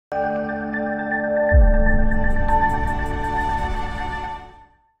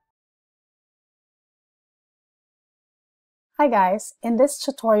Hi guys, in this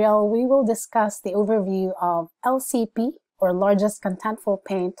tutorial we will discuss the overview of LCP or largest contentful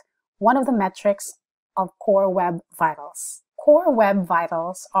paint, one of the metrics of Core Web Vitals. Core Web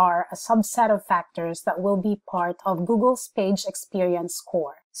Vitals are a subset of factors that will be part of Google's page experience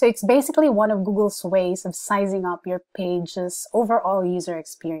score. So it's basically one of Google's ways of sizing up your page's overall user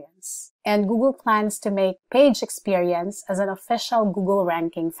experience. And Google plans to make page experience as an official Google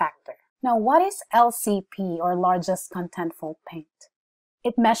ranking factor. Now, what is LCP or largest contentful paint?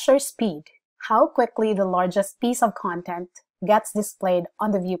 It measures speed, how quickly the largest piece of content gets displayed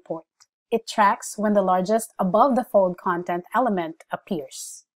on the viewport. It tracks when the largest above-the-fold content element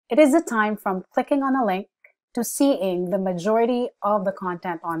appears. It is the time from clicking on a link to seeing the majority of the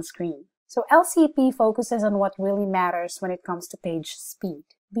content on screen. So LCP focuses on what really matters when it comes to page speed,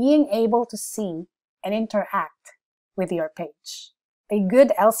 being able to see and interact with your page. A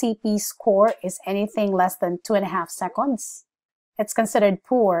good LCP score is anything less than 2.5 seconds. It's considered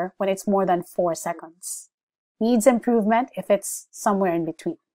poor when it's more than 4 seconds. Needs improvement if it's somewhere in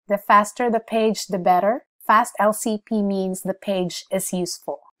between. The faster the page, the better. Fast LCP means the page is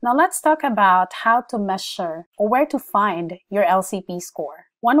useful. Now let's talk about how to measure or where to find your LCP score.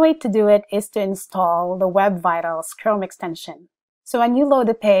 One way to do it is to install the Web Vitals Chrome extension. So when you load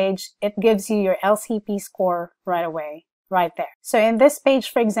the page, it gives you your LCP score right away. Right there. So in this page,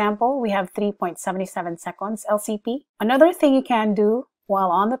 for example, we have 3.77 seconds LCP. Another thing you can do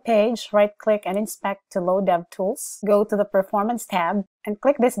while on the page, right-click and inspect to load DevTools. Go to the Performance tab and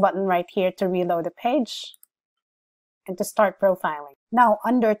click this button right here to reload the page and to start profiling. Now,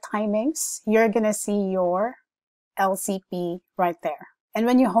 under Timings, you're going to see your LCP right there. And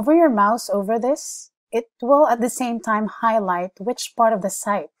when you hover your mouse over this, it will at the same time highlight which part of the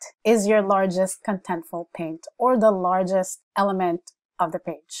site is your largest contentful paint or the largest element of the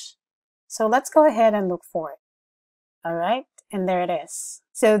page. So let's go ahead and look for it. All right, and there it is.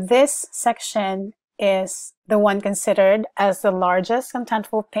 So this section is the one considered as the largest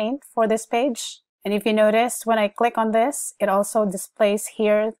contentful paint for this page. And if you notice, when I click on this, it also displays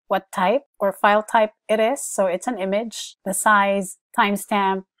here what type or file type it is. So it's an image, the size,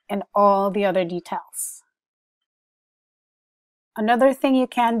 timestamp, and all the other details. Another thing you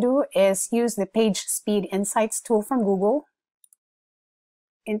can do is use the Page Speed Insights tool from Google.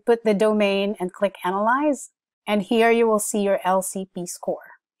 Input the domain and click Analyze, and here you will see your LCP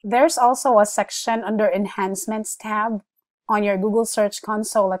score. There's also a section under Enhancements tab on your Google Search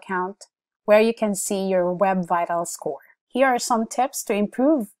Console account where you can see your Web Vitals score. Here are some tips to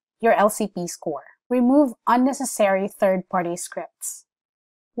improve your LCP score. Remove unnecessary third-party scripts.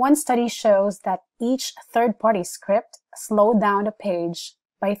 One study shows that each third-party script slowed down the page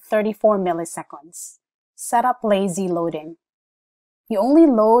by 34 milliseconds. Set up lazy loading. You only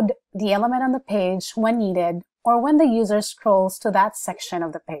load the element on the page when needed or when the user scrolls to that section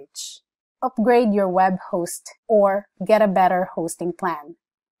of the page. Upgrade your web host or get a better hosting plan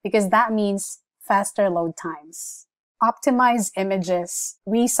because that means faster load times. Optimize images,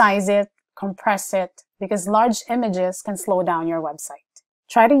 resize it, compress it because large images can slow down your website.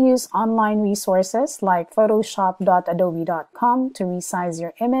 Try to use online resources like photoshop.adobe.com to resize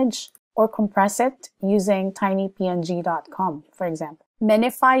your image or compress it using tinypng.com, for example.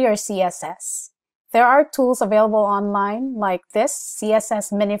 Minify your CSS. There are tools available online like this,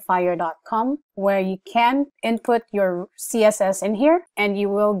 cssminifier.com, where you can input your CSS in here and you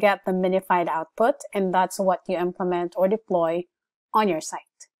will get the minified output, and that's what you implement or deploy on your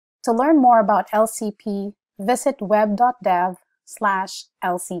site. To learn more about LCP, visit web.dev/LCP.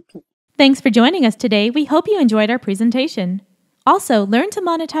 Thanks for joining us today. We hope you enjoyed our presentation. Also, learn to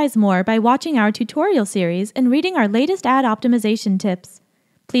monetize more by watching our tutorial series and reading our latest ad optimization tips.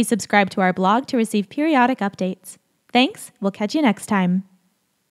 Please subscribe to our blog to receive periodic updates. Thanks. We'll catch you next time.